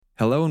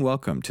Hello and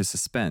welcome to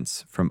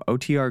Suspense from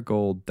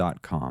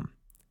OTRGold.com.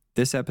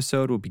 This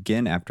episode will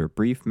begin after a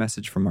brief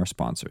message from our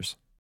sponsors.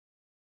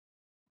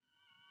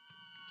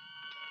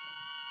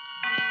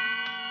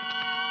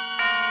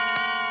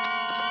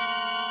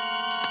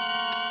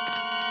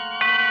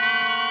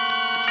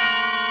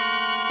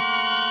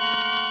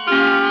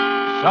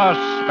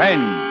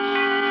 Suspense.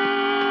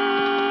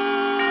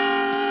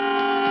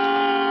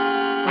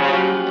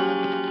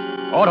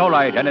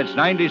 Autolite and its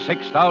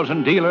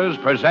 96,000 dealers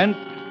present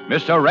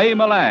Mr. Ray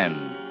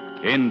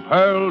Milland in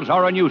Pearls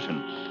Are a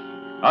Nuisance,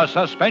 a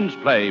suspense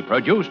play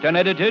produced and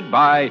edited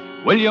by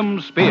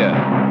William Spear.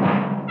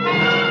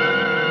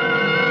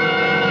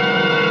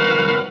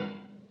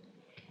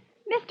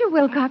 Mr.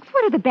 Wilcox,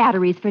 what are the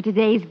batteries for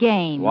today's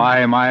game?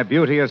 Why, my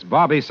beauteous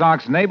Bobby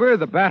Sox neighbor,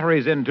 the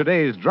batteries in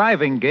today's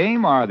driving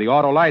game are the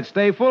Autolite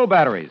Stay Full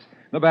batteries.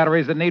 The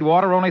batteries that need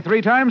water only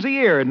 3 times a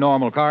year in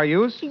normal car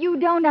use. You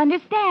don't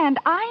understand.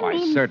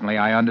 Why, certainly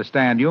I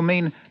understand. You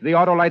mean the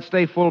Autolite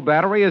Stay Full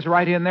battery is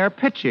right in there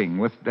pitching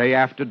with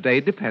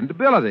day-after-day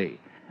dependability.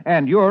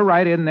 And you're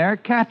right in there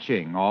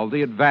catching all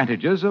the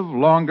advantages of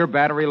longer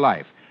battery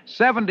life.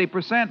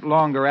 70%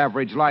 longer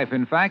average life,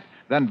 in fact,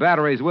 than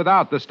batteries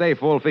without the Stay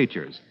Full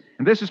features.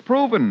 And this is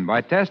proven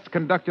by tests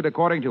conducted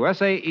according to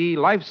SAE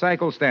life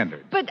cycle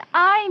standards. But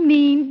I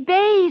mean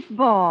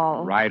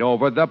baseball. Right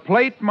over the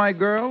plate, my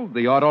girl.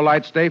 The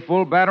Autolite Stay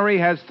Full battery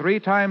has 3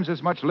 times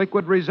as much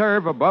liquid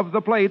reserve above the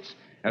plates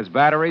as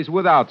batteries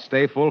without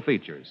Stay Full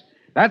features.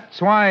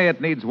 That's why it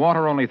needs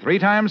water only 3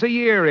 times a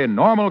year in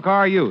normal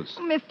car use.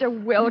 Mr.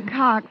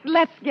 Wilcox,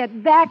 let's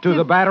get back To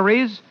the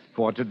batteries?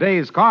 For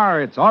today's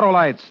car, it's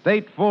Autolite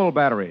Stay Full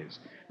batteries.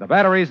 The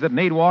batteries that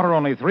need water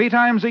only 3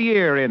 times a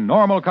year in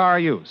normal car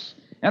use.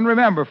 And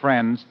remember,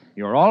 friends,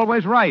 you're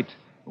always right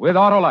with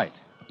Autolite.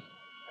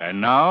 And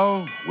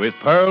now, with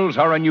Pearls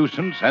Are a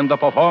Nuisance and the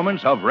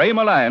performance of Ray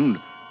Milland,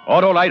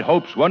 Autolite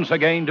hopes once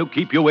again to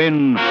keep you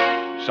in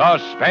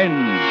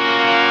suspense.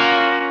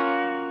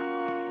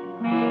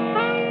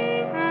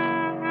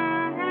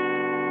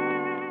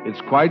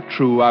 It's quite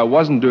true I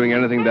wasn't doing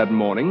anything that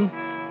morning,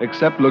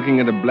 except looking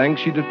at a blank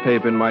sheet of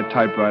paper in my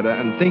typewriter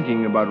and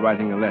thinking about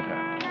writing a letter.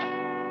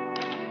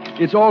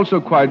 It's also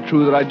quite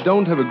true that I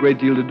don't have a great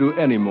deal to do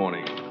any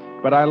morning,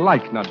 but I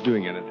like not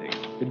doing anything.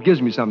 It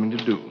gives me something to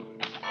do.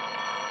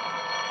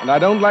 And I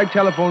don't like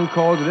telephone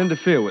calls that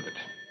interfere with it.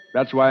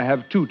 That's why I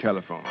have 2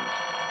 telephones.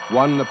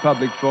 One a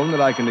public phone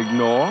that I can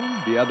ignore,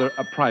 the other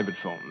a private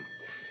phone,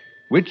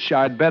 which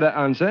I'd better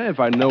answer if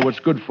I know what's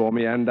good for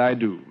me, and I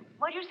do.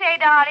 What'd you say,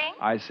 darling?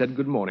 I said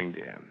good morning,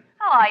 dear.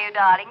 How are you,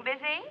 darling?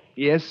 Busy?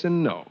 Yes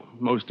and no.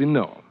 Mostly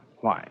no.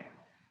 Why?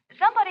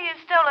 Somebody has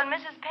stolen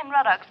Mrs.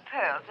 Penruddock's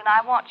pearls, and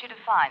I want you to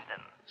find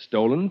them.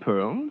 Stolen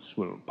pearls?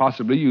 Well,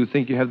 possibly you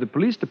think you have the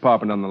police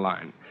department on the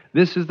line.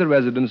 This is the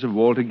residence of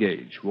Walter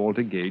Gage.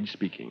 Walter Gage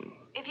speaking.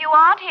 If you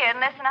aren't here in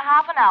less than a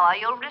half an hour,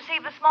 you'll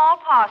receive a small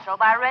parcel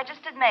by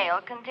registered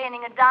mail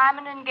containing a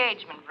diamond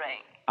engagement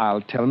ring.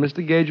 I'll tell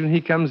Mr. Gage when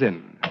he comes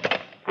in.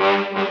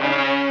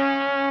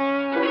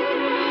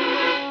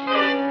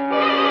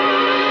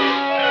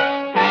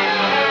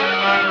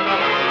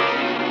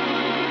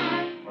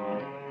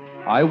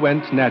 I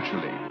went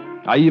naturally.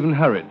 I even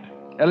hurried.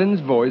 Ellen's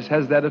voice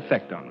has that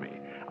effect on me.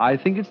 I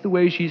think it's the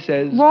way she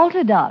says...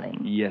 Walter, darling.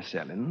 Yes,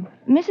 Ellen?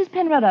 Mrs.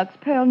 Penruddock's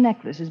pearl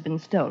necklace has been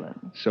stolen.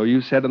 So you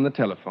said on the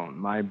telephone.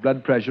 My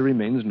blood pressure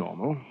remains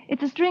normal.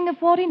 It's a string of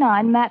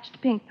 49 matched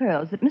pink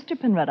pearls that Mr.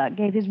 Penruddock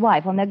gave his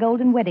wife on their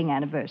golden wedding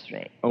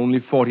anniversary. Only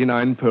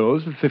 49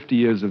 pearls for 50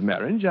 years of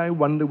marriage. I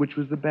wonder which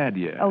was the bad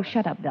year. Oh,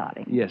 shut up,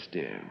 darling. Yes,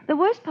 dear. The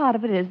worst part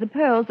of it is the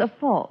pearls are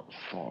false.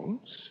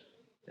 False?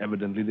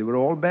 Evidently they were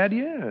all bad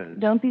years.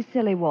 Don't be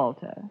silly,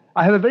 Walter.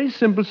 I have a very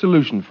simple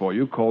solution for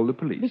you. Call the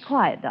police. Be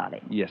quiet,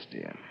 darling. Yes,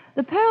 dear.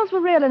 The pearls were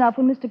real enough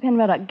when Mr.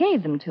 Penruddock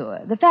gave them to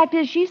her. The fact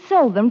is, she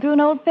sold them through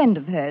an old friend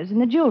of hers in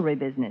the jewelry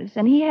business,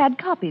 and he had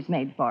copies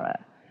made for her.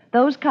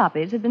 Those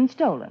copies had been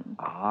stolen.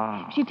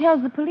 Ah. If she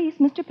tells the police,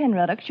 Mr.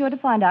 Penruddock's sure to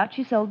find out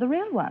she sold the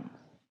real ones.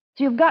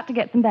 So you've got to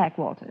get them back,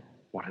 Walter.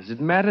 What does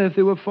it matter if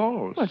they were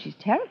false? Well, she's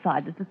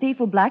terrified that the thief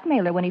will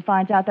blackmail her when he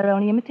finds out they're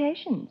only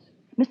imitations.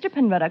 Mr.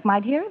 Penruddock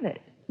might hear of it,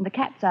 and the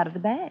cat's out of the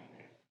bag.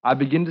 I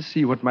begin to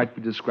see what might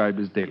be described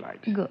as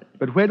daylight. Good.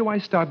 But where do I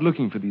start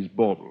looking for these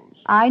baubles?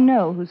 I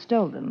know who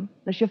stole them.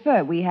 The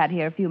chauffeur we had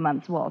here a few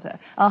months, Walter.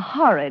 A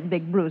horrid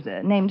big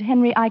bruiser named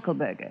Henry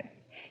Eichelberger.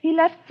 He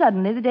left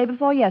suddenly the day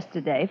before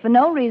yesterday for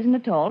no reason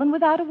at all and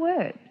without a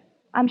word.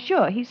 I'm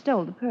sure he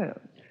stole the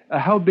pearls.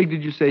 How big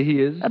did you say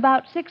he is?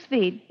 About 6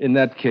 feet. In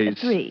that case...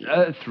 3.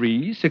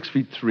 3? 6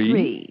 feet 3?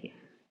 3.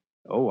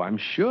 Oh, I'm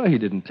sure he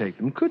didn't take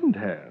them. Couldn't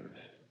have.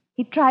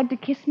 He tried to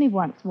kiss me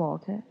once,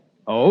 Walter.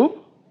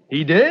 Oh?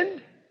 He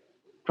did?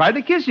 Tried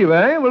to kiss you,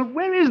 eh? Well,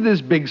 where is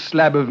this big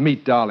slab of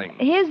meat, darling?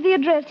 Here's the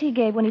address he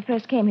gave when he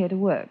first came here to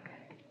work.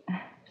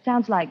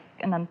 Sounds like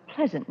an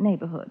unpleasant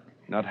neighborhood.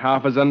 Not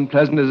half as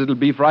unpleasant as it'll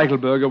be for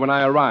Eichelberger when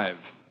I arrive.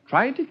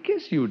 Tried to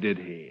kiss you, did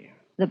he?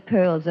 The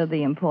pearls are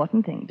the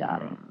important thing,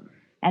 darling.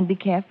 And be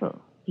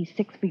careful. He's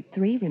 6 feet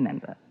 3,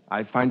 remember?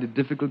 I find it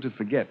difficult to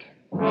forget.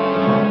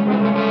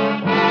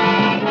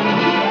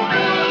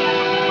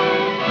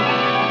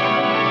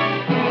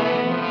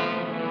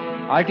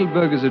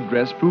 Eichelberger's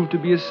address proved to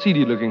be a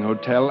seedy-looking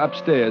hotel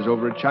upstairs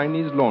over a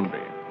Chinese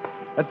laundry.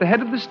 At the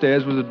head of the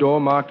stairs was a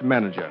door marked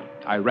manager.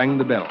 I rang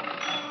the bell.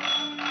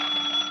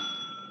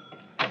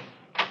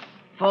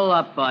 Full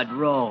up, Bud.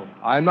 Roll.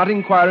 I'm not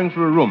inquiring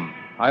for a room.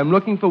 I am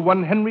looking for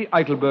one Henry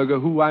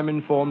Eichelberger, who I'm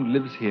informed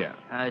lives here.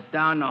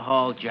 Down the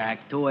hall,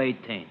 Jack.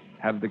 218.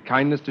 Have the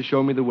kindness to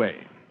show me the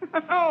way.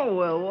 Oh,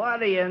 well, what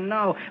do you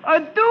know? A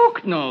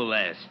duke, no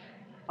less.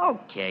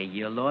 Okay,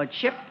 your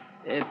lordship.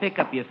 Pick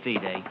up your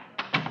feet, eh?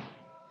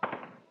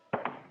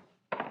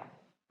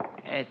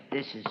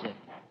 This is it.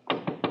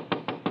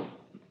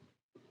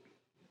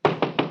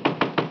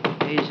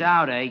 He's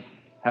out, eh?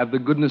 Have the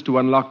goodness to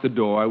unlock the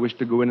door. I wish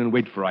to go in and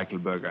wait for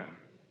Eichelberger.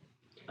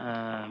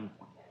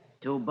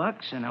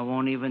 $2, and I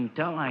won't even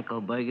tell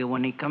Eichelberger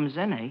when he comes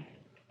in, eh?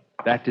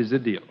 That is a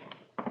deal.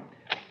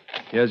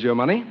 Here's your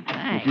money.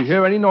 Thanks. If you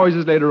hear any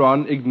noises later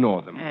on,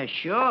 ignore them. Yeah,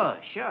 sure,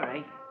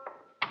 eh?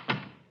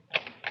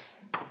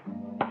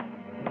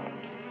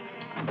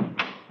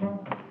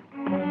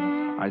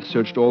 I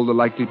searched all the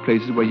likely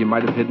places where he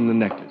might have hidden the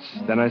necklace.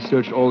 Then I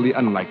searched all the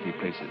unlikely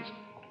places.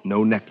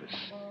 No necklace.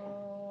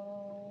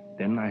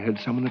 Then I heard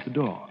someone at the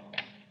door.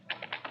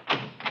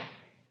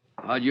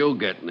 How'd you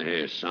get in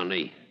here,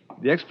 Sonny?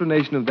 The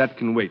explanation of that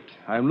can wait.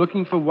 I am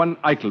looking for one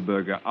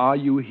Eichelberger. Are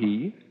you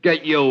he?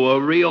 Get you a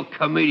real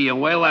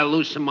comedian. Wait till I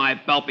loosen my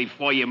belt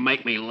before you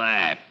make me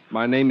laugh.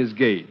 My name is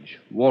Gage,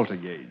 Walter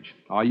Gage.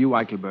 Are you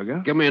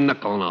Eichelberger? Give me a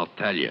nickel and I'll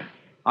tell you.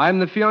 I'm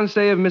the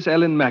fiancé of Miss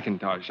Ellen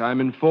McIntosh.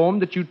 I'm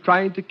informed that you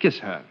tried to kiss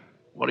her.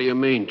 What do you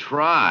mean,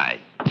 try?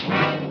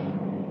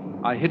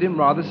 I hit him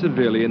rather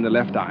severely in the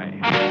left eye.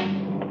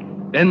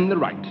 Then the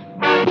right.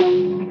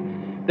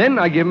 Then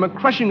I gave him a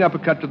crushing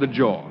uppercut to the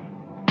jaw.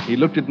 He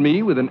looked at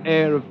me with an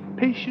air of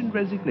patient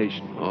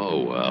resignation.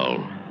 Oh,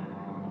 well.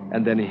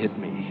 And then he hit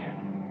me.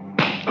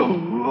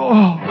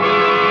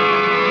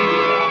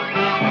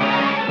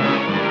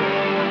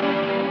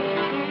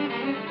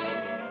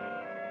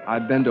 I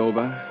bent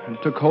over and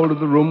took hold of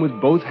the room with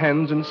both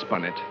hands and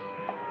spun it.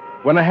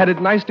 When I had it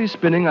nicely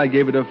spinning, I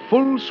gave it a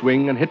full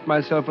swing and hit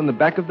myself on the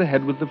back of the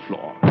head with the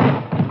floor.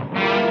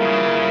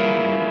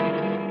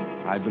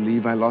 I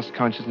believe I lost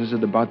consciousness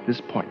at about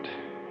this point.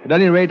 At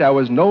any rate, I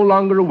was no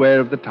longer aware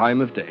of the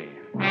time of day.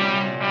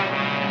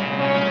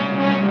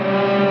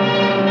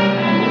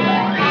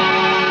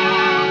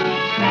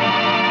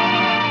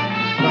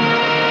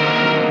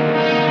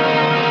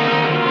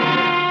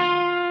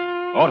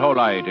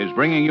 Autolite is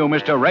bringing you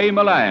Mr. Ray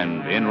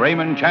Milland in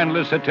Raymond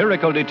Chandler's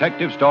satirical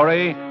detective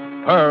story,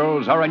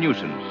 Pearls Are a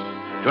Nuisance.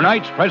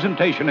 Tonight's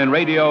presentation in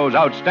radio's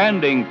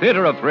outstanding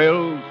theater of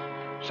thrills,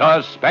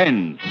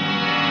 Suspense.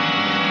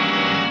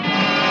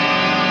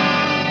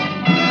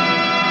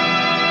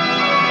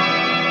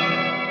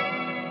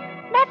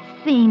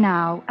 See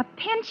now, a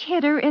pinch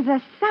hitter is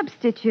a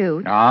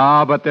substitute.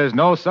 Ah, but there's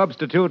no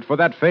substitute for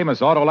that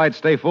famous Autolite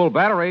Stay Full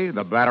battery,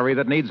 the battery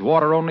that needs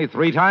water only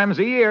 3 times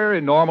a year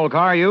in normal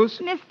car use.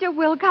 Mr.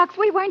 Wilcox,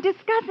 we weren't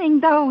discussing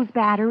those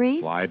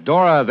batteries. Why,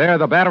 Dora, they're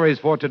the batteries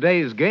for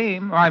today's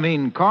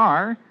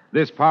car.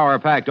 This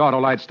power-packed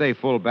Autolite Stay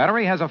Full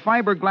battery has a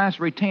fiberglass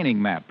retaining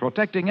mat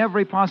protecting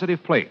every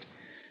positive plate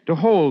to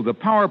hold the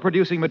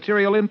power-producing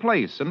material in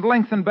place and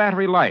lengthen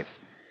battery life.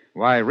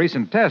 Why,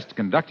 recent tests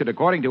conducted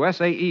according to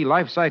SAE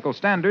life cycle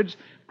standards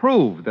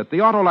prove that the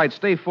Autolite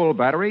Stay Full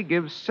battery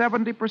gives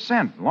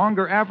 70%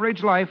 longer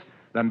average life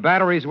than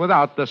batteries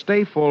without the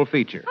Stay Full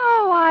feature.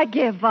 Oh, I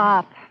give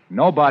up.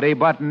 Nobody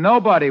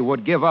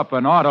would give up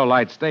an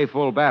Autolite Stay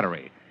Full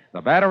battery.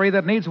 The battery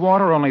that needs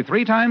water only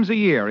 3 times a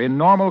year in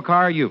normal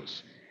car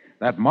use.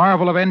 That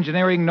marvel of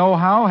engineering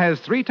know-how has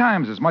 3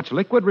 times as much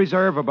liquid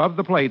reserve above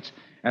the plates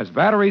as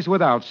batteries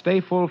without Stay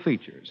Full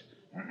features.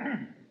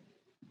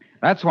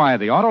 That's why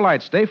the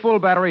Autolite Stay Full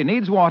battery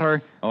needs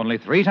water only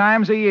 3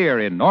 times a year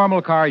in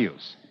normal car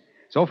use.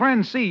 So,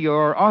 friends, see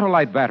your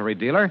Autolite battery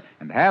dealer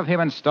and have him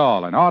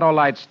install an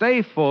Autolite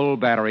Stay Full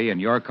battery in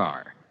your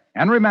car.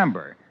 And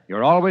remember,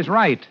 you're always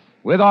right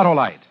with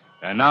Autolite.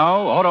 And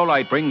now,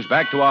 Autolite brings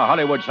back to our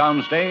Hollywood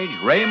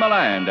soundstage Ray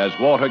Milland as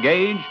Walter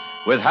Gage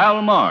with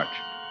Hal March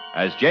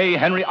as J.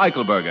 Henry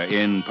Eichelberger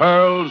in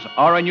Pearls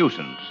Are a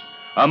Nuisance,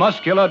 a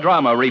muscular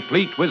drama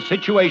replete with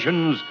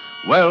situations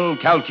well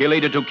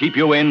calculated to keep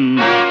you in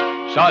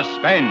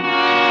suspense.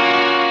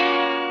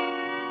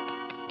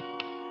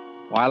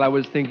 While I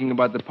was thinking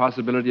about the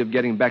possibility of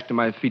getting back to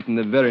my feet in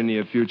the very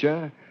near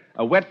future,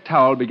 a wet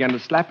towel began to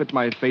slap at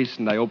my face,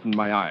 and I opened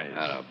my eyes.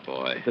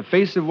 Attaboy. The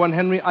face of one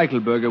Henry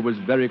Eichelberger was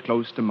very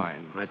close to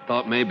mine. I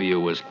thought maybe you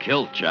was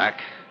killed,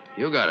 Jack.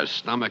 You got a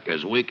stomach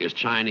as weak as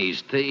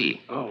Chinese tea.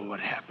 Oh, what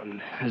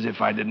happened? As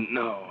if I didn't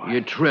know.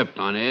 You tripped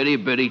on an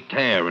itty-bitty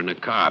tear in the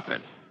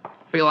carpet.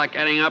 Feel like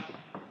getting up?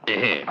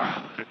 Here.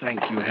 Oh,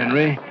 thank you,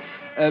 Henry.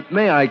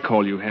 May I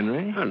call you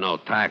Henry? There's no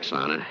tax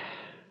on it.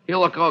 You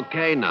look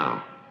okay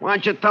now. Why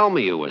don't you tell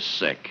me you was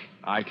sick?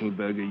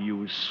 Eichelberger,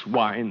 you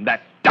swine.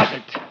 That does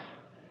it.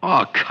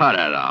 Oh, cut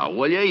it out,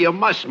 will you? You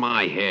muss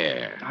my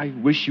hair. I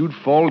wish you'd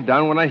fall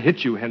down when I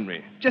hit you,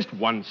 Henry. Just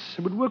once.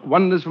 It would work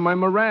wonders for my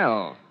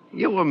morale.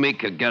 You and me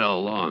could get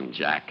along,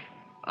 Jack.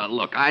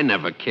 Look, I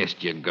never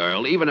kissed your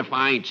girl, even if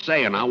I ain't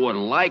saying I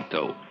wouldn't like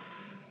to.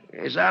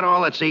 Is that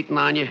all that's eating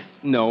on you?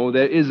 No,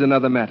 there is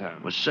another matter.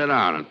 Well, sit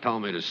down and tell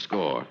me the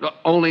score.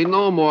 Only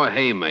no more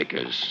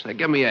haymakers. They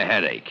give me a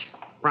headache.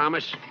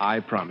 Promise?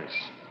 I promise.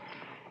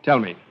 Tell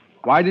me,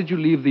 why did you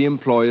leave the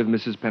employ of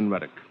Mrs.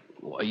 Penruddock?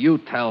 Well, you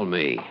tell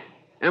me.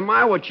 Am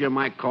I what you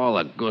might call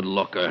a good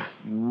looker?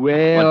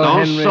 Well, But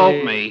don't Henry...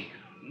 soap me.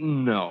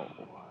 No.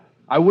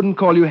 I wouldn't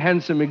call you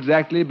handsome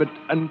exactly, but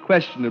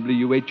unquestionably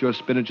you ate your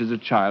spinach as a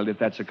child, if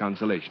that's a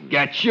consolation.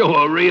 Get you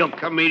a real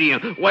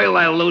comedian. Wait till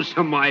I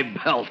loosen my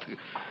belt.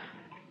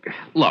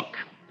 Look,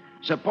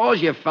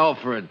 suppose you fell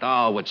for a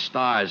doll with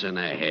stars in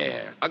her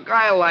hair. A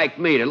guy like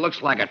me that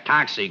looks like a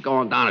taxi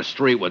going down a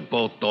street with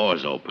both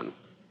doors open.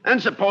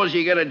 And suppose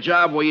you get a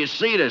job where you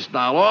see this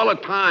doll all the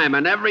time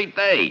and every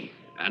day.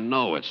 And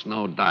no, it's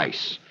no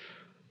dice.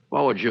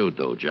 What would you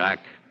do, Jack?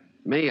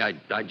 Me,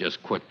 I'd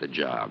just quit the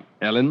job.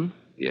 Ellen?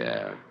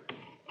 Yeah.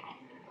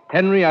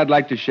 Henry, I'd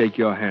like to shake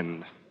your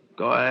hand.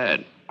 Go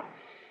ahead.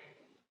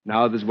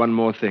 Now, there's one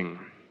more thing.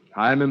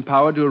 I am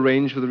empowered to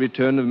arrange for the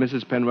return of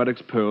Mrs.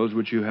 Penruddock's pearls,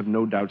 which you have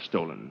no doubt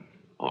stolen.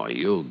 Oh,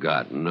 you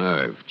got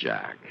nerve,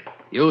 Jack.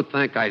 You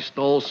think I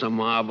stole some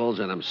marbles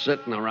and I'm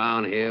sitting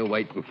around here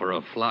waiting for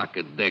a flock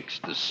of dicks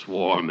to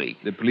swarm me.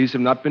 The police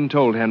have not been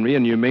told, Henry,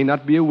 and you may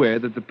not be aware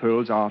that the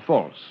pearls are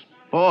false.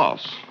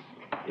 False?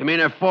 You mean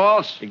they're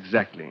false?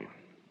 Exactly.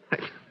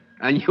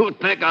 And you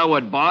think I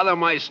would bother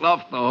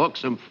myself to hook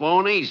some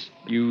phonies?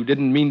 You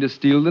didn't mean to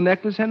steal the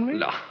necklace, Henry?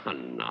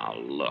 No,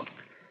 look.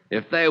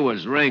 If they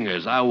was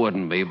ringers, I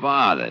wouldn't be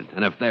bothered.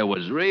 And if they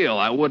was real,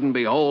 I wouldn't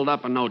be holed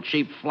up in no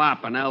cheap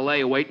flop in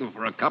L.A. waiting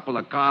for a couple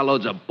of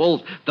carloads of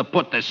bulls to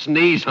put the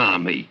sneeze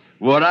on me.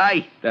 Would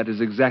I? That is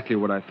exactly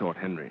what I thought,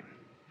 Henry.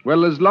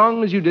 Well, as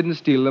long as you didn't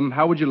steal them,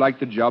 how would you like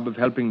the job of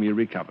helping me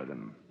recover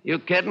them? You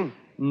kidding?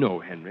 No,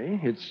 Henry.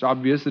 It's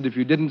obvious that if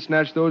you didn't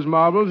snatch those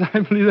marbles, I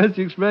believe that's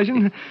the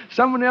expression,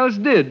 someone else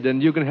did,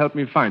 and you can help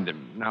me find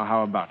them. Now,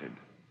 how about it?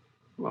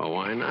 Well,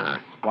 why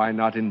not? Why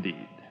not,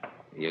 indeed?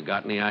 You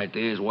got any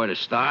ideas where to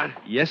start?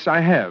 Yes, I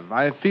have.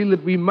 I feel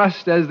that we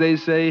must, as they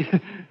say,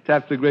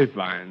 tap the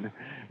grapevine.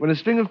 When a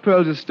string of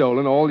pearls is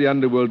stolen, all the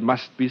underworld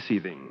must be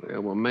seething. Yeah,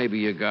 well, maybe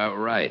you got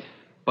right.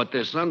 But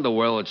this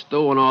underworld that's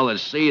doing all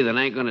this seething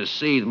ain't going to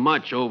seethe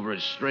much over a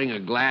string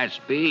of glass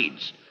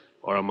beads.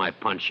 Or am I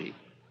punchy?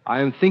 I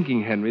am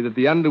thinking, Henry, that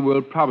the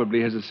underworld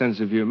probably has a sense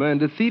of humor,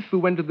 and a thief who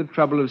went to the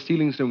trouble of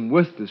stealing some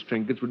worthless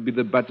trinkets would be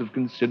the butt of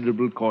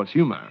considerable coarse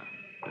humor.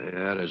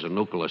 Yeah, there's a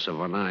nucleus of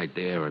an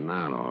idea in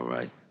that, all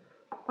right.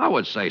 I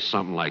would say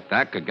something like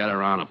that could get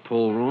around the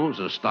pool rooms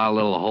and start a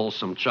little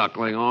wholesome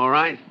chuckling, all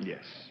right?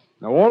 Yes.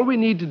 Now, all we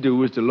need to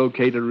do is to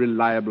locate a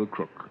reliable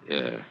crook.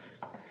 Yeah.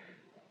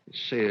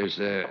 See,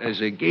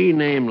 there's a guy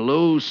named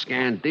Lou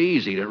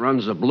Scandisi that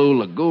runs the Blue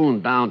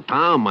Lagoon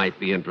downtown might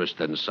be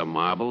interested in some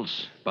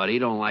marbles, but he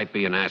don't like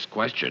being asked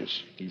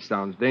questions. He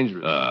sounds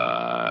dangerous.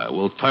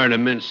 We'll turn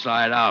him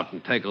inside out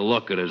and take a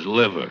look at his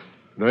liver.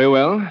 Very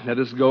well. Let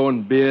us go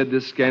and beard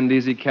this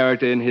Scandisi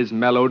character in his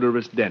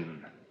malodorous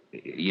den.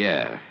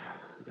 Yeah.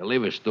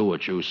 Leave us do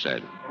what you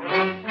said.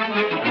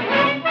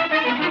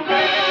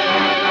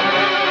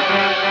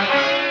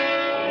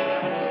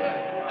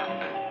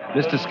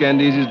 Mr.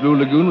 Scandisi's Blue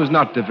Lagoon was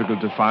not difficult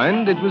to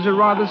find. It was a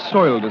rather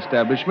soiled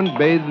establishment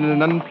bathed in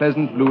an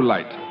unpleasant blue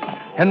light.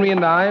 Henry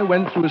and I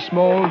went through a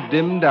small,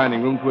 dim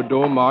dining room to a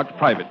door marked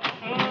private.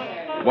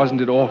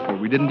 Wasn't it awful?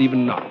 We didn't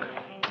even knock.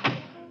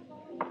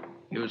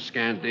 You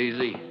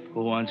Scandisi?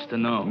 Who wants to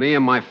know? Me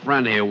and my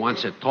friend here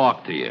wants to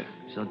talk to you.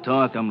 So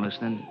talk, I'm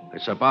listening.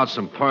 It's about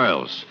some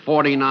pearls.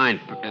 49.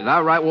 Is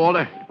that right,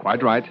 Walter?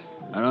 Quite right.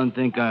 I don't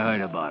think I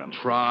heard about him.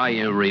 Try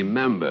and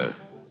remember.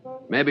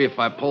 Maybe if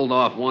I pulled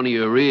off one of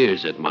your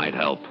ears, it might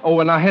help. Oh,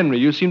 well, now, Henry,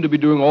 you seem to be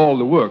doing all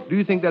the work. Do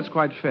you think that's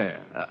quite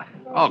fair?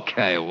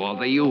 Okay,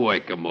 Walter, you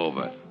wake him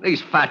over.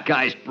 These fat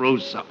guys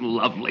bruise something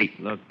lovely.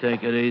 Look,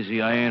 take it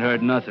easy. I ain't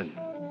heard nothing.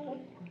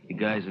 You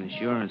guy's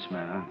insurance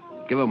man,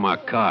 huh? Give him my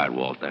card,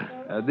 Walter.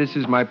 This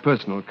is my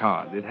personal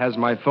card. It has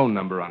my phone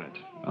number on it.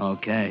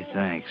 Okay,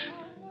 thanks.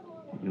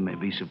 You may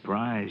be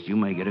surprised. You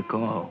may get a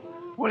call.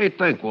 What do you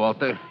think,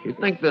 Walter? You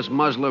think this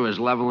muzzler is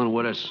leveling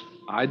with us?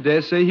 I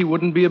dare say he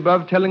wouldn't be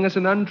above telling us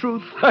an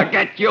untruth.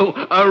 Get you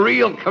a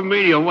real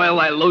comedian while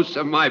I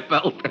loosen my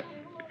belt.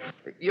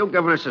 You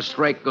giving us a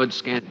straight good,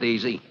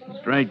 Scandisi?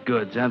 Straight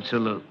goods,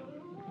 absolute.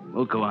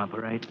 We'll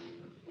cooperate.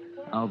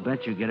 I'll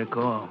bet you get a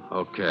call.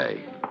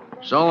 Okay.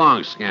 So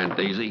long,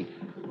 Scandisi.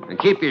 And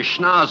keep your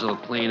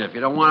schnozzle clean if you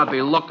don't want to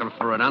be looking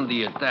for it under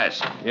your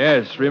desk.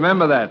 Yes,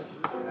 remember that.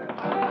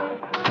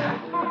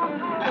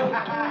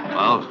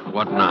 Well,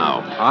 what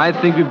now? I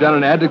think we've done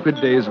an adequate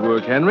day's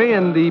work, Henry,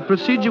 and the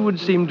procedure would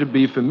seem to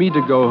be for me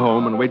to go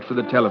home and wait for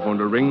the telephone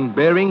to ring,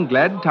 bearing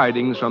glad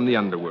tidings from the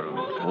underworld.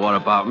 What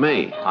about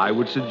me? I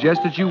would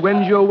suggest that you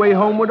wend your way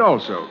homeward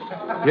also.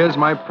 Here's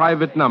my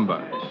private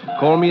number.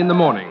 Call me in the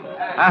morning,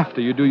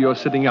 after you do your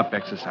sitting-up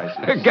exercises.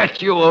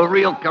 Get you a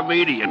real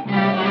comedian.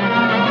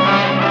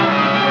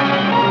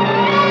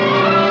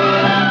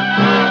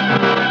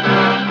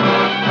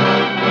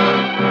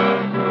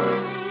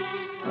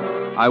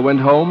 I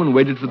went home and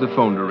waited for the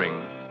phone to ring.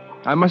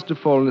 I must have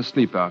fallen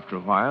asleep after a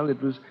while.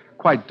 It was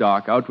quite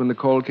dark out when the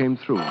call came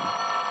through.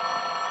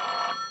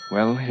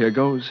 Well, here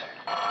goes.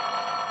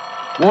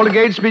 Walter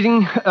Gage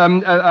speaking.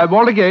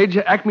 Walter Gage,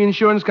 Acme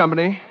Insurance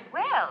Company.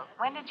 Well,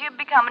 when did you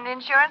become an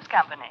insurance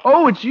company?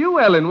 Oh, it's you,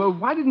 Ellen. Well,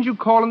 why didn't you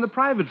call on the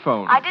private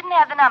phone? I didn't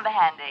have the number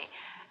handy.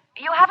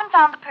 You haven't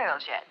found the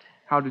pearls yet.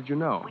 How did you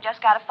know? We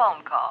just got a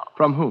phone call.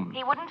 From whom?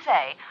 He wouldn't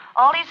say.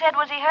 All he said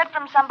was he heard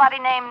from somebody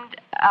named,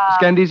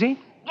 Scandisi?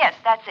 Yes,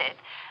 that's it.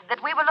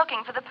 That we were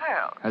looking for the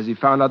pearls. Has he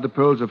found out the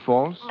pearls are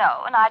false?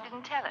 No, and I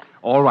didn't tell him.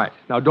 All right.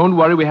 Now, don't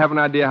worry. We have an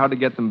idea how to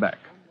get them back.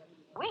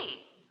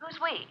 We? Who's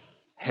we?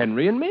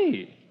 Henry and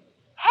me.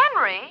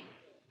 Henry?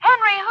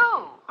 Henry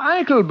who?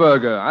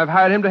 Eichelberger. I've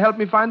hired him to help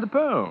me find the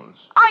pearls.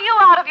 Are you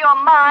out of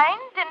your mind?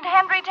 Didn't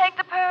Henry take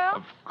the pearls?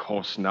 Of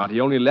course not.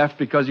 He only left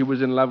because he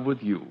was in love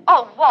with you.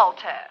 Oh,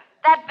 Walter.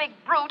 That big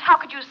brute. How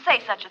could you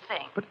say such a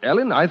thing? But,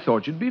 Ellen, I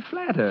thought you'd be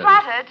flattered.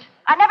 Flattered?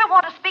 I never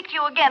want to speak to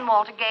you again,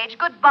 Walter Gage.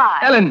 Goodbye.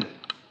 Ellen!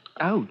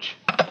 Ouch.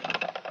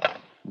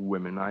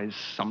 Women, I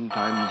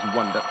sometimes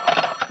wonder.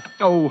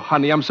 Oh,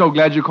 honey, I'm so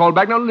glad you called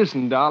back. Now,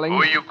 listen, darling.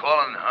 Who are you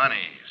calling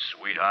honey,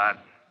 sweetheart?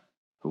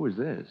 Who is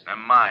this? Never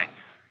mind.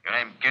 Your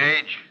name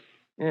Gage?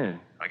 Yeah.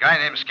 A guy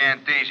named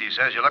Scandisi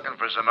says you're looking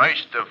for some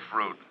oyster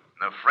fruit.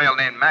 And a frail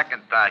named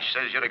McIntosh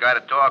says you're the guy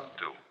to talk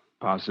to.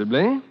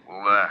 Possibly.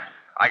 Well,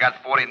 I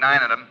got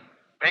 49 of them.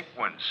 Pink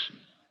ones.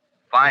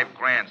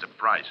 $5,000 the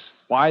price.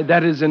 Why,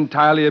 that is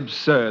entirely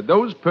absurd.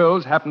 Those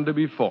pearls happen to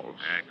be false.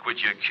 Quit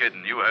your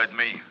kidding. You heard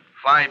me.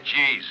 5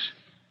 G's.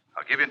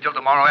 I'll give you until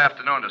tomorrow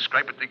afternoon to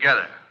scrape it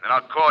together. Then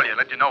I'll call you and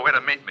let you know where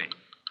to meet me.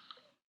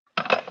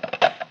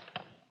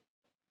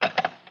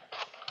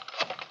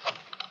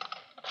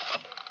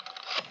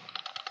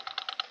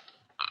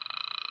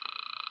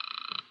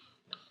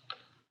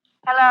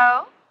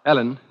 Hello?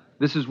 Ellen,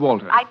 this is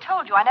Walter. I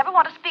told you I never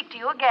want to speak to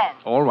you again.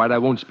 All right, I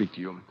won't speak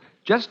to you.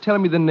 Just tell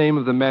me the name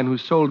of the man who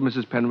sold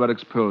Mrs.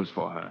 Penruddock's pearls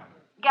for her.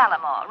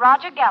 Gallimore.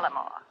 Roger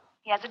Gallimore.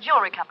 He has a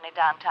jewelry company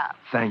downtown.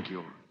 Thank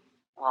you.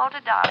 Walter,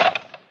 darling.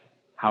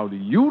 How do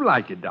you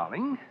like it,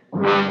 darling?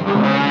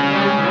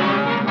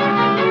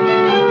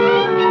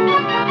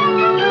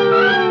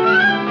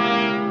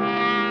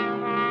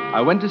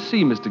 I went to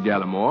see Mr.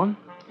 Gallimore.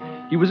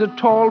 He was a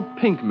tall,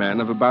 pink man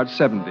of about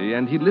 70,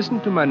 and he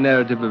listened to my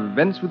narrative of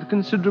events with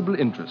considerable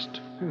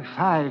interest.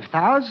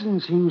 5,000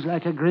 seems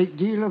like a great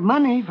deal of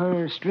money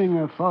for a string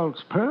of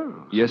false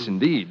pearls. Yes,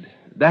 indeed.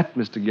 That,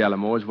 Mr.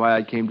 Gallimore, is why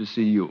I came to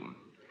see you.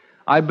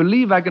 I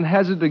believe I can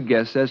hazard a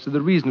guess as to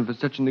the reason for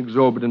such an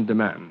exorbitant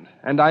demand,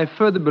 and I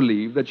further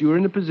believe that you are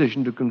in a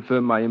position to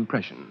confirm my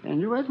impression.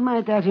 And what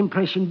might that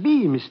impression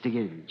be, Mr.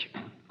 Gage?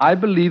 I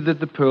believe that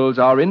the pearls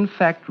are in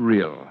fact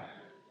real.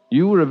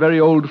 You were a very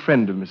old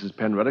friend of Mrs.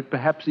 Penruddock,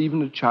 perhaps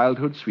even a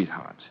childhood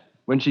sweetheart.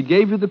 When she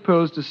gave you the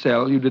pearls to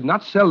sell, you did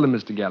not sell them,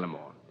 Mr.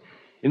 Gallimore.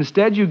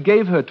 Instead, you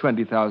gave her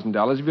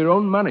 $20,000 of your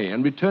own money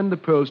and returned the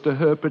pearls to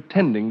her,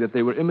 pretending that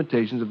they were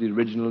imitations of the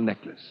original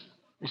necklace.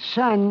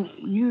 Son,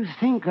 you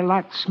think a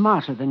lot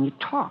smarter than you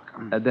talk.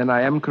 Then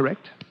I am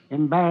correct?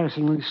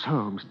 Embarrassingly so,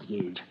 Mr.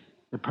 Gage.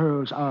 The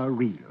pearls are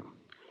real.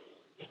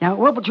 Now,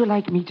 what would you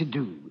like me to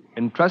do?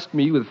 Entrust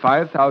me with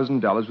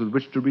 $5,000 with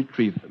which to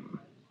retrieve them.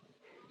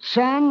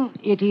 Son,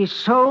 it is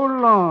so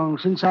long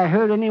since I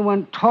heard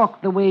anyone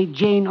talk the way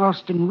Jane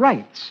Austen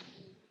writes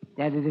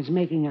that it is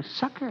making a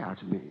sucker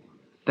out of me.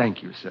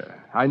 Thank you, sir.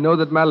 I know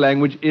that my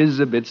language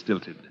is a bit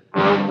stilted.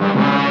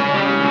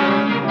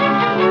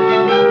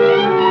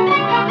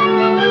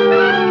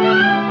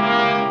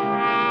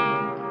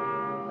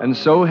 And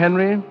so,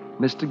 Henry,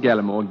 Mr.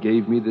 Gallimore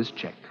gave me this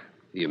check.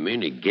 You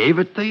mean he gave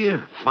it to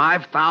you?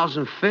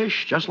 5,000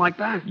 fish, just like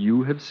that?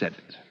 You have said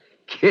it.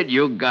 Kid,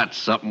 you got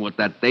something with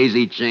that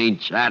daisy chain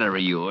chatter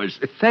of yours.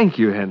 Thank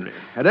you, Henry.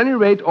 At any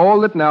rate,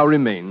 all that now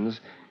remains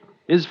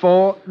is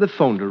for the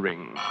phone to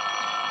ring.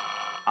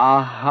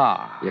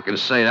 Aha. You can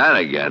say that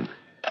again.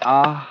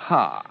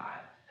 Aha.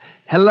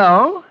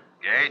 Hello?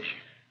 Gage?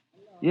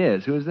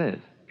 Yes, who is this?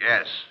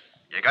 Yes.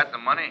 You got the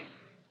money?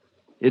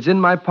 It's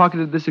in my pocket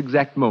at this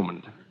exact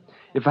moment.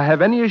 If I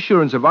have any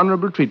assurance of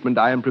honorable treatment,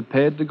 I am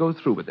prepared to go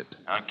through with it.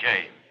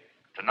 Okay.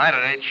 Tonight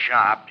at 8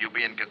 sharp, you'll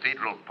be in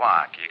Cathedral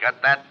Park. You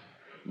got that?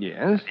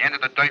 Yes? At the end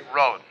of the dirt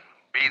road.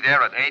 Be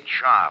there at 8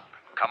 sharp.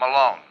 Come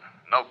alone.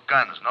 No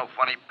guns, no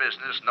funny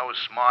business, no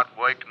smart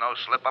work, no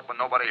slip up, and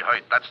nobody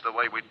hurt. That's the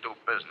way we do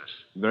business.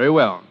 Very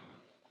well.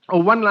 Oh,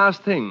 one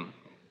last thing.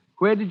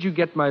 Where did you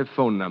get my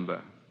phone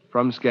number?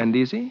 From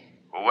Scandisi?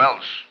 Who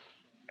else?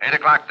 8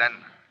 o'clock then,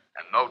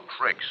 and no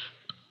tricks.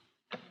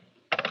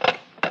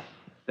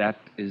 That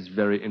is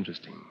very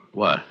interesting.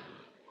 What?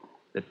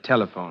 The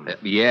telephone.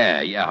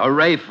 Yeah.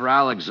 Hooray for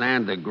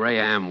Alexander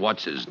Graham,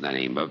 what's his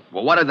name? But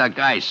what did that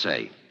guy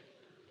say?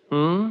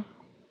 Oh,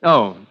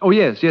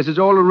 yes, it's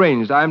all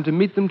arranged. I am to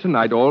meet them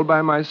tonight all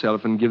by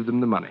myself and give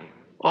them the money.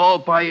 All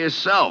by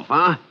yourself,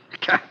 huh?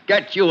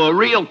 Get you a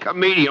real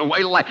comedian.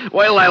 Wait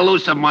till I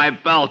loosen my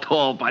belt,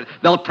 but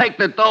they'll take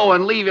the dough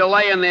and leave you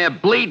laying there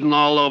bleeding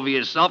all over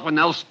yourself, and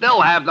they'll still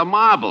have the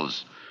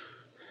marbles.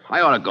 I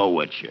ought to go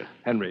with you.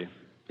 Henry,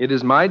 It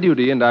is my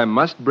duty, and I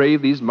must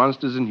brave these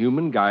monsters in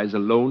human guise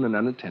alone and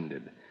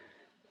unattended.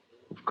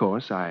 Of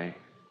course, I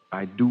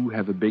do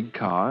have a big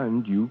car,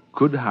 and you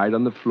could hide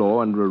on the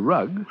floor under a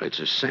rug. It's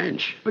a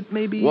cinch. But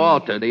maybe...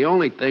 Walter, the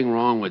only thing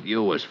wrong with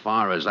you, as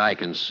far as I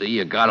can see,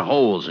 you got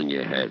holes in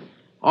your head.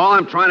 All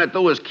I'm trying to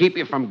do is keep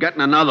you from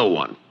getting another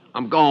one.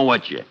 I'm going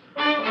with you.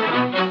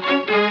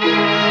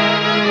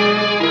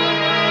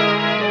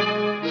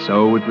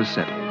 So it was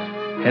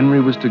settled.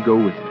 Henry was to go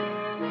with me.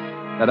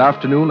 That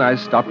afternoon, I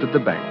stopped at the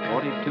bank,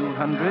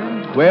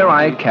 4,200. where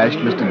I cashed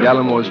Mr.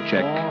 Gallimore's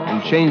check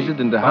and changed it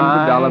into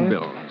 $100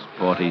 bills.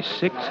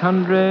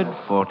 4,600,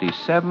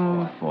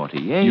 47,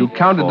 48. You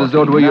counted as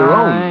though it were your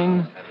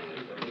own.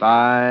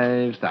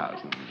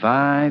 5,000.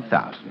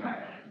 5,000.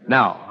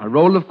 Now, a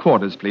roll of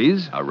quarters,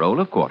 please. A roll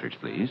of quarters,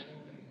 please.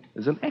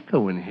 There's an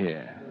echo in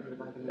here.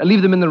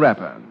 Leave them in the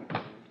wrapper.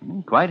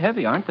 Quite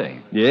heavy, aren't they?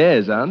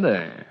 Yes, aren't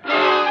they?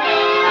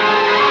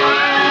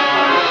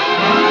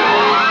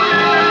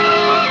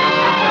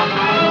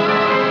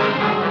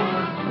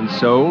 And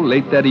so,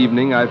 late that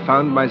evening, I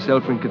found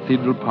myself in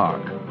Cathedral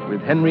Park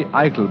with Henry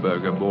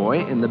Eichelberger,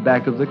 boy, in the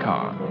back of the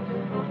car.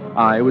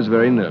 I was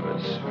very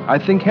nervous. I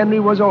think Henry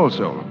was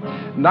also.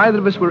 Neither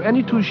of us were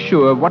any too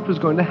sure of what was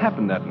going to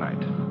happen that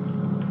night.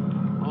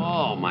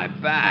 Oh, my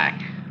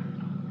back.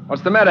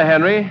 What's the matter,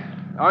 Henry?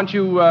 Aren't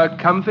you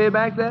comfy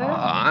back there? Oh,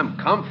 I'm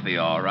comfy,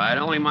 all right.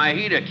 Only my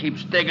heater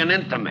keeps digging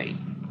into me.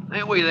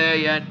 Ain't we there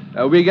yet?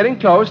 We're getting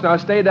close. Now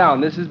stay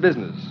down. This is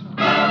business.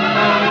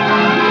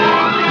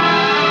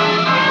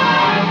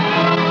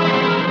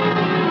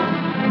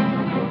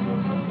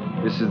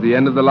 This is the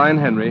end of the line,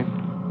 Henry.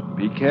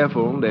 Be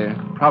careful. They're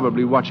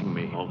probably watching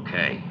me.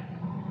 Okay.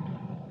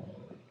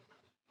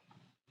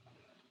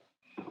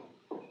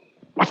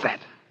 What's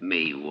that?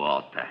 Me,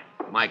 Walter.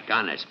 My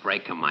gun is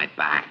breaking my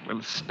back.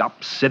 Well,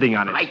 stop sitting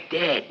on it. I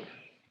did.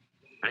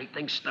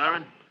 Anything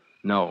stirring?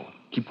 No.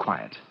 Keep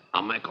quiet.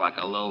 I'll make like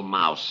a little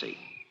mousey.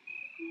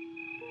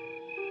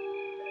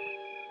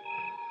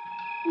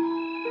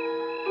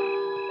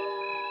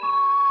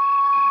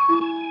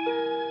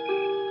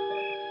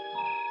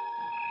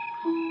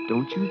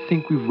 Don't you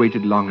think we've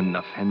waited long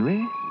enough,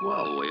 Henry?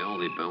 Well, we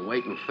only been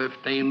waiting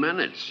 15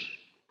 minutes.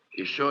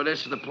 You sure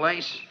this is the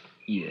place?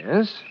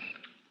 Yes.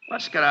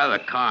 Let's get out of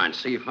the car and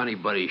see if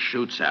anybody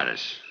shoots at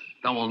us.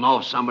 Then we'll know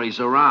if somebody's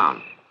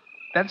around.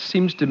 That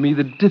seems to me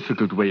the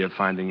difficult way of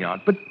finding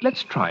out, but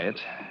let's try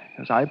it,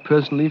 as I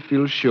personally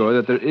feel sure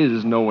that there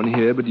is no one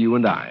here but you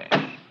and I.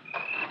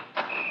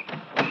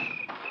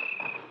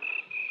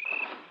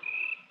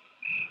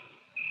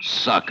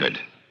 Suckered.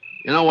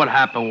 You know what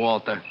happened,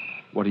 Walter?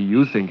 What do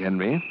you think,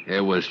 Henry?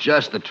 It was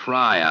just a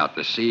tryout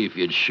to see if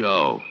you'd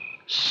show.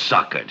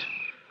 Suckered.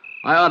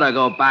 I ought to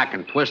go back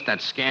and twist that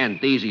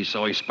Scandeezy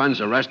so he spends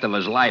the rest of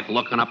his life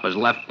looking up his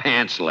left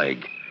pants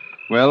leg.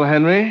 Well,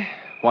 Henry,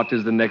 what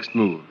is the next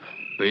move?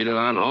 Beat it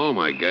on home,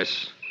 I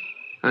guess.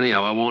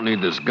 Anyhow, I won't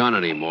need this gun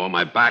anymore.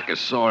 My back is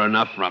sore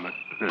enough from it.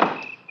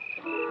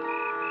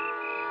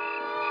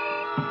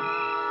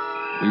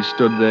 We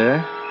stood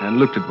there and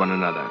looked at one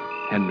another,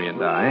 Henry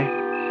and I.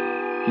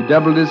 He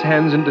doubled his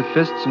hands into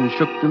fists and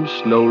shook them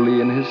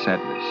slowly in his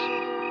sadness.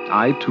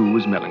 I, too,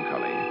 was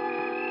melancholy.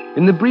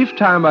 In the brief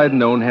time I'd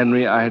known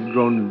Henry, I had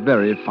grown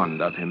very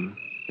fond of him.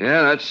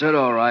 Yeah, that's it,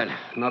 all right.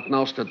 Nothing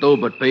else to do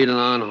but beat it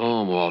on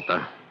home,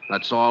 Walter.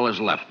 That's all is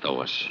left to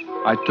us.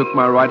 I took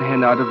my right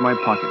hand out of my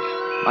pocket.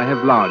 I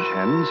have large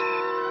hands.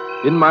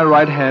 In my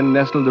right hand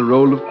nestled the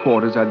roll of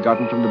quarters I'd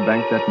gotten from the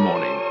bank that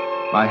morning.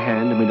 My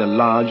hand made a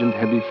large and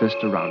heavy fist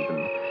around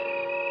them.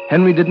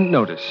 Henry didn't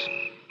notice.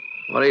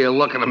 What are you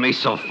looking at me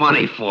so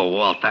funny for,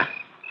 Walter?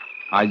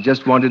 I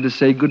just wanted to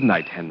say good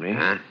night, Henry.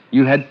 Huh?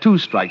 You had 2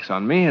 strikes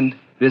on me, and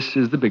this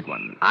is the big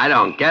one. I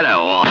don't get it,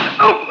 Walter.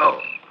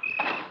 Oh!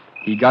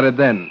 He got it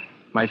then.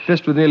 My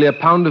fist with nearly a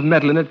pound of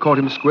metal in it caught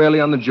him squarely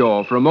on the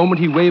jaw. For a moment,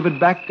 he wavered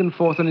back and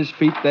forth on his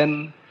feet,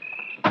 then...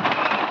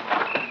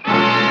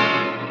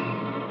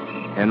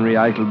 Henry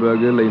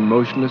Eichelberger lay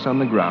motionless on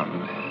the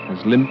ground,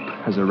 as limp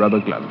as a rubber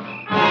glove.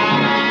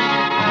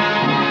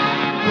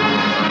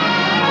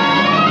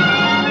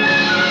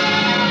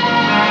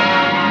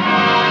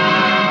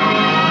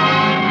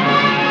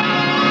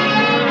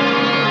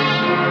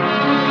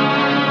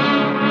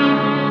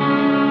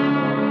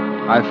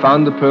 I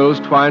found the pearls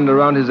twined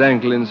around his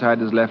ankle inside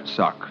his left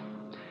sock.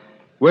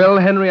 Well,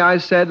 Henry, I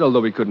said,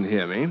 although he couldn't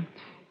hear me,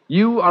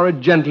 you are a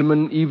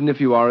gentleman even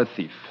if you are a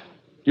thief.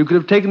 You could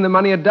have taken the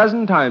money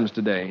 12 times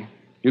today.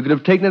 You could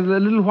have taken it a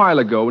little while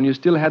ago when you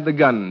still had the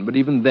gun, but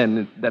even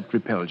then that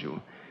repelled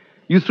you.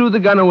 You threw the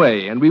gun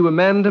away, and we were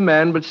man to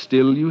man, but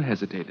still you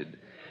hesitated.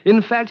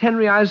 In fact,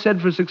 Henry, I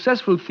said, for a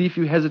successful thief,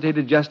 you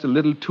hesitated just a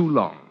little too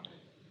long.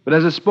 But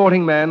as a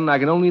sporting man, I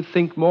can only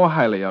think more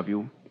highly of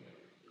you.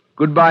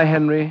 Goodbye,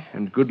 Henry,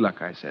 and good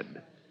luck, I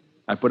said.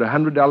 I put a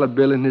 $100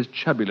 bill in his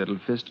chubby little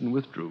fist and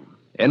withdrew.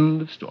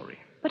 End of story.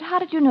 But how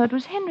did you know it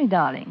was Henry,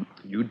 darling?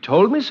 You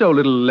told me so,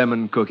 little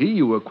lemon cookie.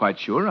 You were quite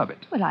sure of it.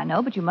 Well, I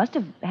know, but you must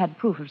have had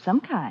proof of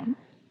some kind.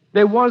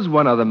 There was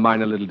one other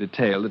minor little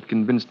detail that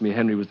convinced me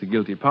Henry was the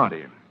guilty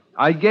party.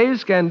 I gave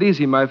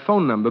Scandisi my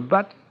phone number,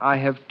 but I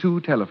have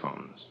 2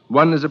 telephones.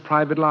 One is a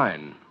private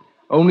line.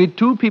 Only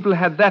 2 people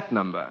had that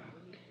number.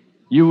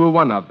 You were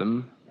one of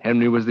them.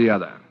 Henry was the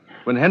other.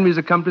 When Henry's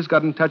accomplice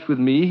got in touch with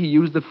me, he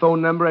used the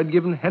phone number I'd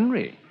given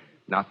Henry,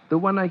 not the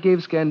one I gave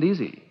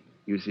Scandisi.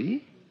 You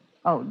see?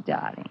 Oh,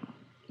 darling,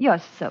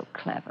 you're so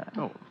clever.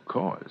 Oh, of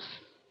course.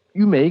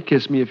 You may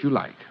kiss me if you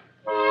like.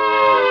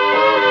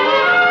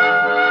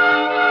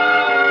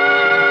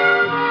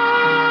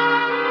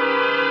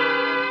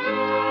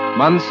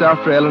 Months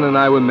after Ellen and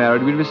I were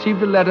married, we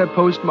received a letter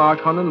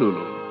postmarked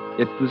Honolulu.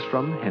 It was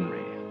from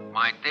Henry.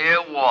 My dear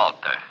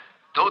Walter,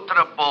 due to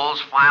the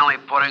Bulls finally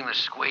putting the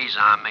squeeze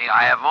on me,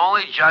 I have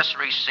only just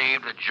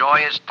received the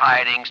joyous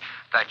tidings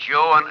that you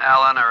and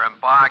Ellen are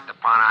embarked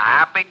upon a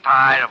happy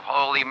tide of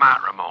holy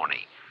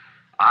matrimony.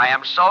 I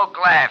am so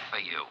glad for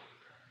you.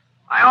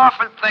 I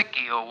often think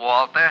of you,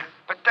 Walter,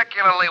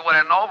 particularly with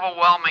an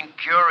overwhelming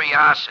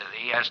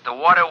curiosity as to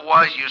what it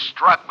was you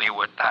struck me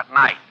with that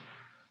night.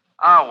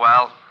 Ah,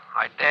 well,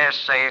 I dare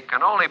say it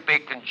can only be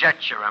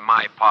conjecture on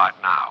my part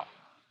now.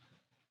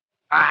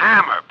 A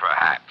hammer,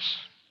 perhaps.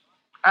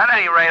 At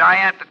any rate,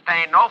 I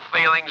entertain no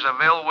feelings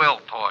of ill will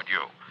toward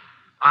you.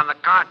 On the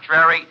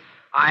contrary,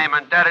 I am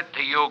indebted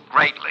to you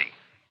greatly.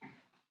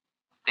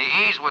 The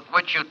ease with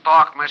which you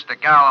talked Mr.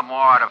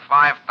 Gallimore out of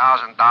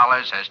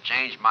 $5,000 has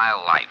changed my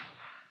life.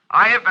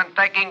 I have been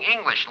taking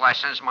English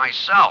lessons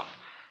myself,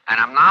 and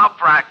am now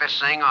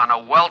practicing on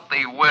a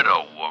wealthy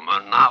widow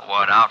woman, not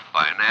without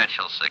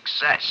financial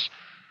success.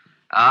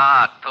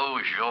 Ah,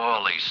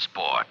 toujours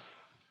sport.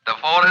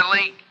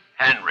 Devotedly,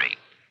 Henry.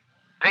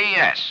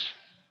 P.S.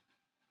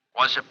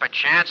 Was it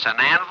perchance an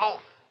anvil?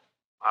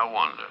 I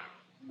wonder.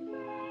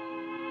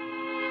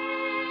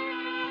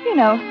 You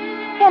know,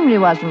 Henry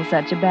wasn't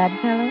such a bad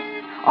fellow.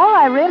 All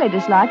I really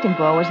disliked him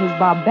for was his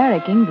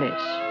barbaric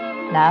English.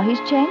 Now he's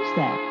changed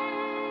that.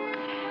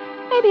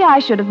 Maybe I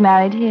should have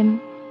married him.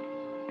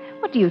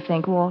 What do you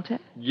think, Walter?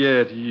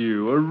 Get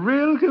you, a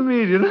real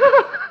comedian. Wait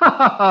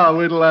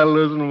till I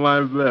loosen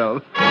my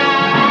belt.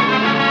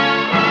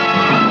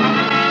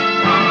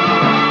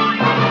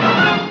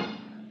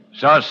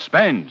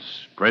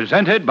 Suspense,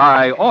 presented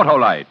by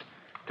Autolite.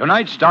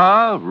 Tonight's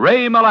star,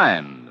 Ray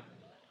Milland.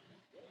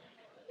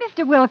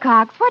 Mr.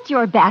 Wilcox, what's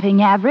your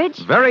batting average?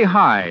 Very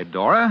high,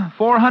 Dora.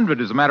 400,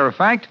 as a matter of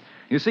fact.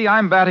 You see,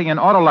 I'm batting in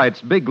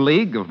Autolite's big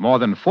league of more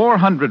than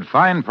 400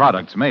 fine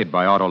products made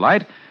by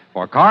Autolite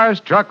for cars,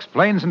 trucks,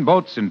 planes, and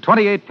boats in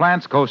 28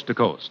 plants coast to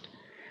coast.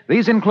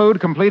 These include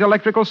complete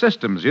electrical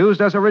systems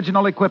used as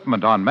original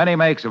equipment on many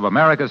makes of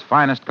America's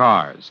finest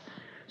cars.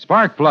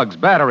 Spark plugs,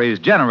 batteries,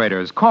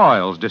 generators,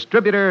 coils,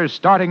 distributors,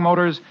 starting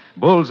motors,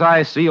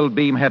 bullseye sealed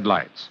beam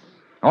headlights.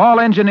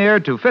 All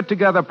engineered to fit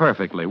together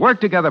perfectly,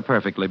 work together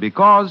perfectly,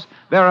 because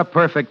they're a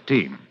perfect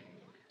team.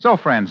 So,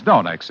 friends,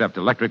 don't accept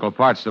electrical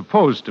parts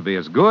supposed to be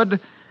as good.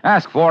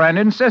 Ask for and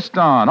insist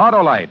on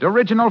Autolite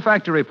original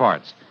factory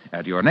parts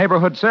at your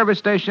neighborhood service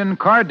station,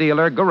 car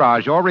dealer,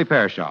 garage, or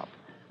repair shop.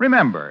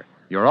 Remember,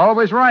 you're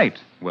always right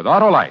with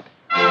Autolite.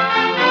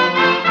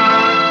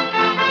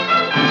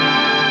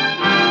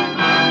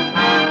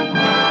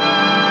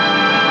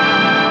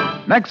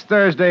 Next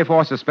Thursday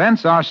for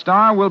Suspense, our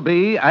star will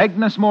be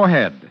Agnes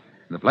Moorehead.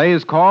 The play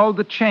is called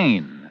The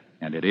Chain,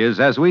 and it is,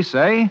 as we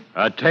say,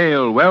 a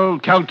tale well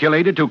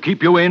calculated to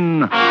keep you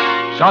in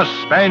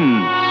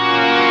suspense.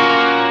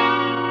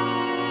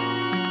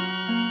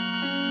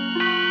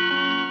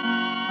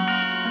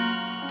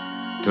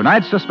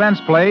 Tonight's suspense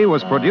play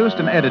was produced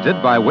and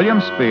edited by William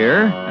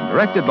Spear and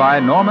directed by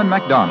Norman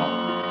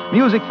MacDonald.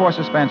 Music for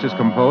Suspense is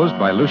composed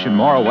by Lucien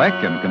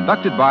Moraweck and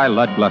conducted by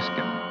Lud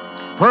Gluskin.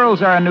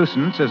 Pearls Are a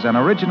Nuisance is an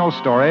original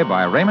story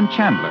by Raymond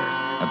Chandler,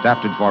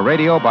 adapted for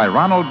radio by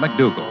Ronald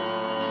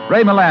McDougall.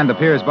 Ray Milland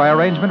appears by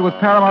arrangement with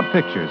Paramount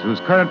Pictures, whose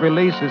current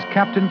release is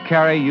Captain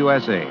Carey,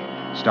 USA,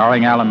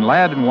 starring Alan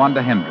Ladd and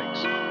Wanda Hendricks.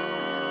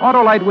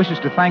 Autolite wishes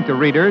to thank the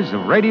readers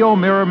of Radio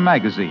Mirror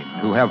magazine,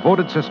 who have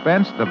voted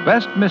Suspense the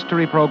best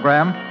mystery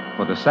program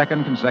for the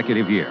second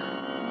consecutive year.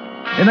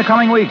 In the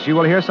coming weeks, you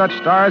will hear such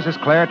stars as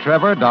Claire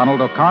Trevor, Donald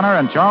O'Connor,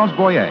 and Charles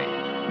Boyer.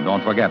 And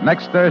don't forget,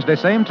 next Thursday,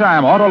 same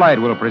time,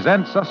 Autolite will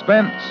present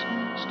Suspense,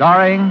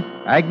 starring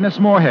Agnes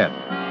Moorehead.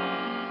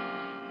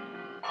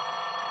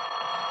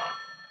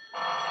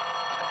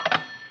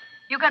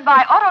 You can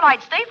buy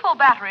Autolite stateful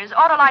batteries,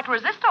 Autolite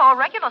resistor or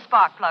regular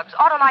spark plugs,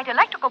 Autolite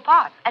electrical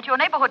parts at your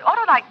neighborhood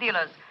Autolite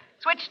dealers.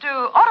 Switch to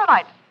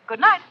Autolite. Good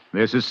night.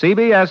 This is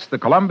CBS, the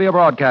Columbia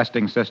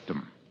Broadcasting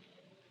System.